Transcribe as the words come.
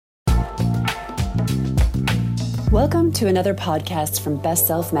Welcome to another podcast from Best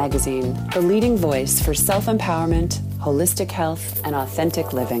Self Magazine, the leading voice for self-empowerment, holistic health, and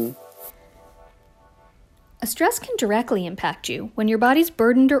authentic living. A stress can directly impact you when your body's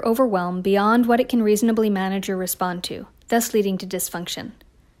burdened or overwhelmed beyond what it can reasonably manage or respond to, thus leading to dysfunction.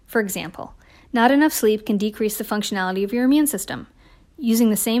 For example, not enough sleep can decrease the functionality of your immune system. Using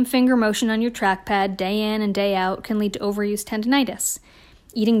the same finger motion on your trackpad day in and day out can lead to overuse tendinitis.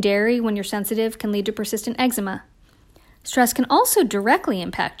 Eating dairy when you're sensitive can lead to persistent eczema. Stress can also directly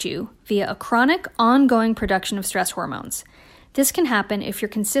impact you via a chronic, ongoing production of stress hormones. This can happen if you're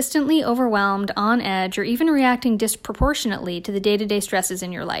consistently overwhelmed, on edge, or even reacting disproportionately to the day-to-day stresses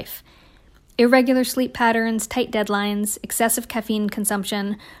in your life. Irregular sleep patterns, tight deadlines, excessive caffeine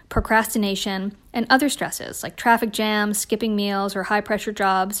consumption, procrastination, and other stresses like traffic jams, skipping meals, or high-pressure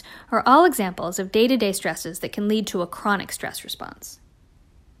jobs are all examples of day-to-day stresses that can lead to a chronic stress response.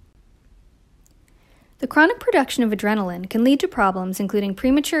 The chronic production of adrenaline can lead to problems including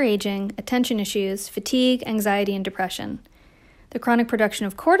premature aging, attention issues, fatigue, anxiety, and depression. The chronic production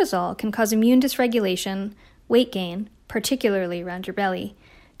of cortisol can cause immune dysregulation, weight gain, particularly around your belly,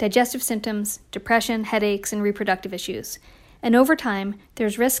 digestive symptoms, depression, headaches, and reproductive issues. And over time,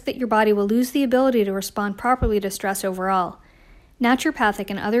 there's risk that your body will lose the ability to respond properly to stress overall. Naturopathic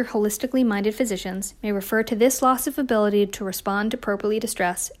and other holistically minded physicians may refer to this loss of ability to respond appropriately to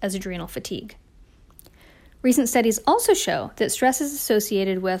stress as adrenal fatigue. Recent studies also show that stress is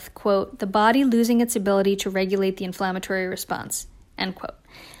associated with, quote, the body losing its ability to regulate the inflammatory response, end quote.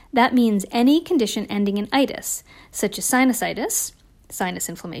 That means any condition ending in itis, such as sinusitis, sinus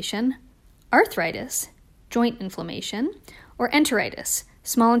inflammation, arthritis, joint inflammation, or enteritis,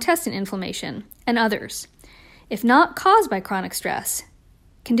 small intestine inflammation, and others. If not caused by chronic stress,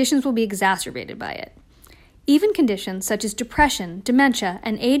 conditions will be exacerbated by it. Even conditions such as depression, dementia,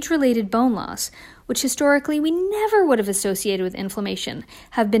 and age-related bone loss, which historically we never would have associated with inflammation,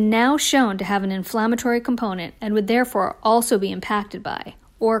 have been now shown to have an inflammatory component and would therefore also be impacted by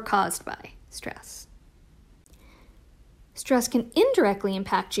or caused by stress. Stress can indirectly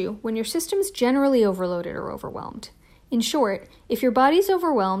impact you when your system is generally overloaded or overwhelmed. In short, if your body is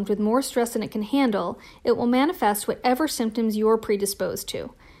overwhelmed with more stress than it can handle, it will manifest whatever symptoms you're predisposed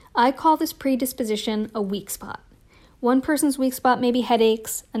to. I call this predisposition a weak spot. One person's weak spot may be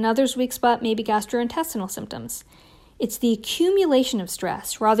headaches, another's weak spot may be gastrointestinal symptoms. It's the accumulation of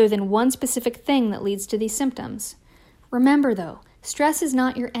stress rather than one specific thing that leads to these symptoms. Remember though, stress is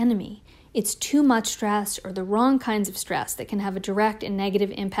not your enemy. It's too much stress or the wrong kinds of stress that can have a direct and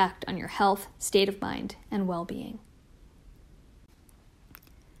negative impact on your health, state of mind, and well-being.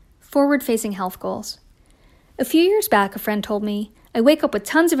 Forward-facing health goals. A few years back, a friend told me, I wake up with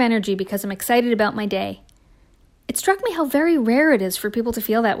tons of energy because I'm excited about my day. It struck me how very rare it is for people to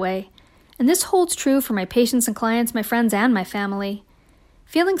feel that way, and this holds true for my patients and clients, my friends, and my family.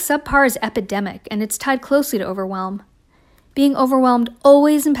 Feeling subpar is epidemic, and it's tied closely to overwhelm. Being overwhelmed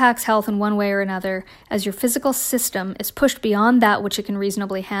always impacts health in one way or another, as your physical system is pushed beyond that which it can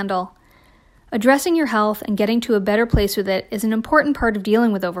reasonably handle. Addressing your health and getting to a better place with it is an important part of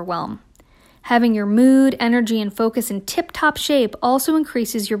dealing with overwhelm. Having your mood, energy, and focus in tip-top shape also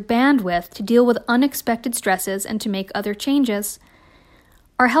increases your bandwidth to deal with unexpected stresses and to make other changes.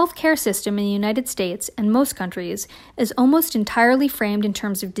 Our healthcare system in the United States and most countries is almost entirely framed in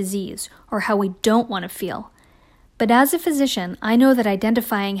terms of disease, or how we don't want to feel. But as a physician, I know that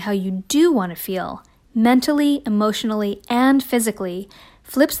identifying how you do want to feel, mentally, emotionally, and physically,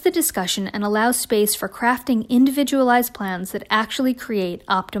 flips the discussion and allows space for crafting individualized plans that actually create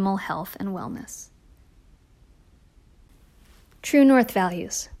optimal health and wellness. True North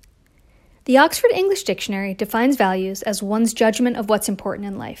values. The Oxford English Dictionary defines values as one's judgment of what's important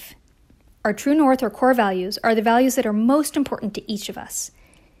in life. Our true north or core values are the values that are most important to each of us.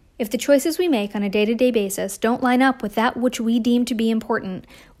 If the choices we make on a day-to-day basis don't line up with that which we deem to be important,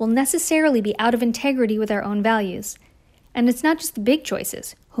 we'll necessarily be out of integrity with our own values. And it's not just the big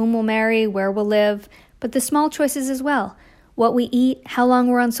choices, whom we'll marry, where we'll live, but the small choices as well. What we eat, how long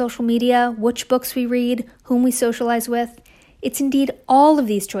we're on social media, which books we read, whom we socialize with. It's indeed all of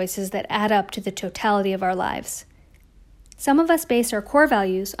these choices that add up to the totality of our lives. Some of us base our core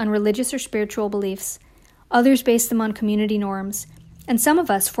values on religious or spiritual beliefs. Others base them on community norms. And some of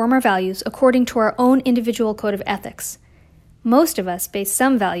us form our values according to our own individual code of ethics. Most of us base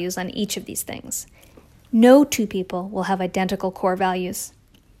some values on each of these things. No two people will have identical core values.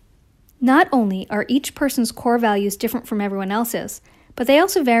 Not only are each person's core values different from everyone else's, but they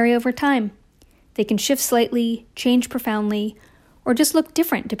also vary over time. They can shift slightly, change profoundly, or just look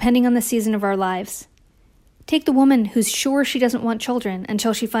different depending on the season of our lives. Take the woman who's sure she doesn't want children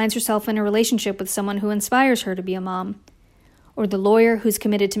until she finds herself in a relationship with someone who inspires her to be a mom. Or the lawyer who's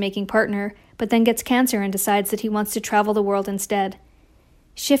committed to making partner, but then gets cancer and decides that he wants to travel the world instead.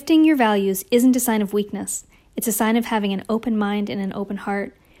 Shifting your values isn't a sign of weakness. It's a sign of having an open mind and an open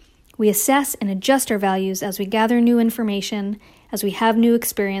heart. We assess and adjust our values as we gather new information, as we have new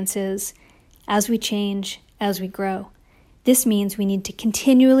experiences, as we change, as we grow. This means we need to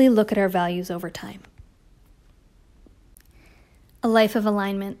continually look at our values over time. A life of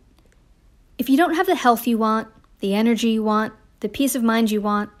alignment. If you don't have the health you want, the energy you want, the peace of mind you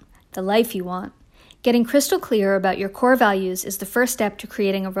want, the life you want, getting crystal clear about your core values is the first step to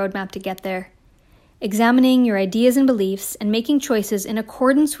creating a roadmap to get there. Examining your ideas and beliefs and making choices in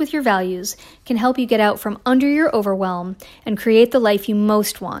accordance with your values can help you get out from under your overwhelm and create the life you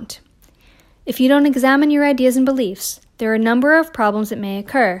most want. If you don't examine your ideas and beliefs, there are a number of problems that may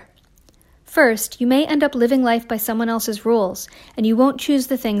occur. First, you may end up living life by someone else's rules, and you won't choose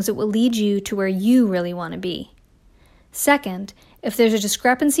the things that will lead you to where you really want to be. Second, if there's a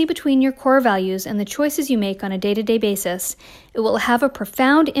discrepancy between your core values and the choices you make on a day-to-day basis, it will have a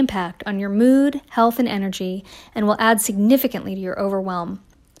profound impact on your mood, health, and energy, and will add significantly to your overwhelm.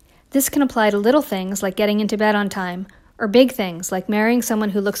 This can apply to little things like getting into bed on time, or big things like marrying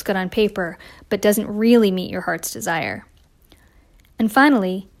someone who looks good on paper but doesn't really meet your heart's desire. And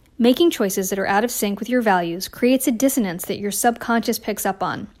finally, making choices that are out of sync with your values creates a dissonance that your subconscious picks up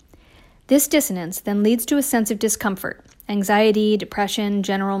on. This dissonance then leads to a sense of discomfort, anxiety, depression,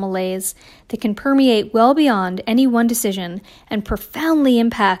 general malaise that can permeate well beyond any one decision and profoundly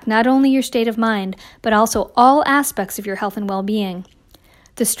impact not only your state of mind, but also all aspects of your health and well-being.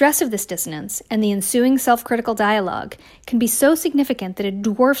 The stress of this dissonance and the ensuing self-critical dialogue can be so significant that it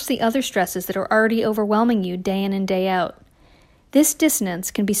dwarfs the other stresses that are already overwhelming you day in and day out. This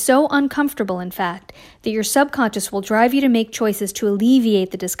dissonance can be so uncomfortable, in fact, that your subconscious will drive you to make choices to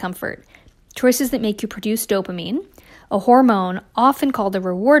alleviate the discomfort. Choices that make you produce dopamine, a hormone often called a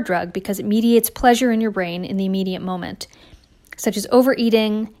reward drug because it mediates pleasure in your brain in the immediate moment, such as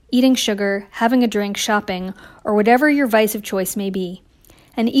overeating, eating sugar, having a drink, shopping, or whatever your vice of choice may be.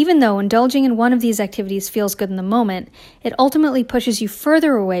 And even though indulging in one of these activities feels good in the moment, it ultimately pushes you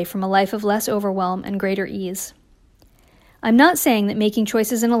further away from a life of less overwhelm and greater ease. I'm not saying that making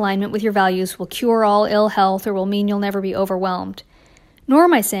choices in alignment with your values will cure all ill health or will mean you'll never be overwhelmed. Nor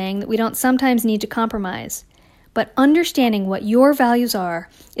am I saying that we don't sometimes need to compromise. But understanding what your values are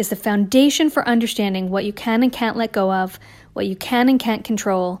is the foundation for understanding what you can and can't let go of, what you can and can't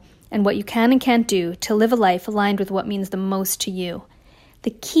control, and what you can and can't do to live a life aligned with what means the most to you. The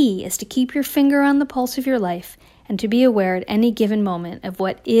key is to keep your finger on the pulse of your life and to be aware at any given moment of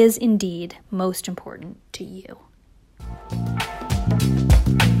what is indeed most important to you.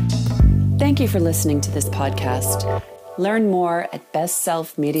 Thank you for listening to this podcast. Learn more at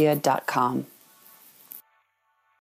bestselfmedia.com.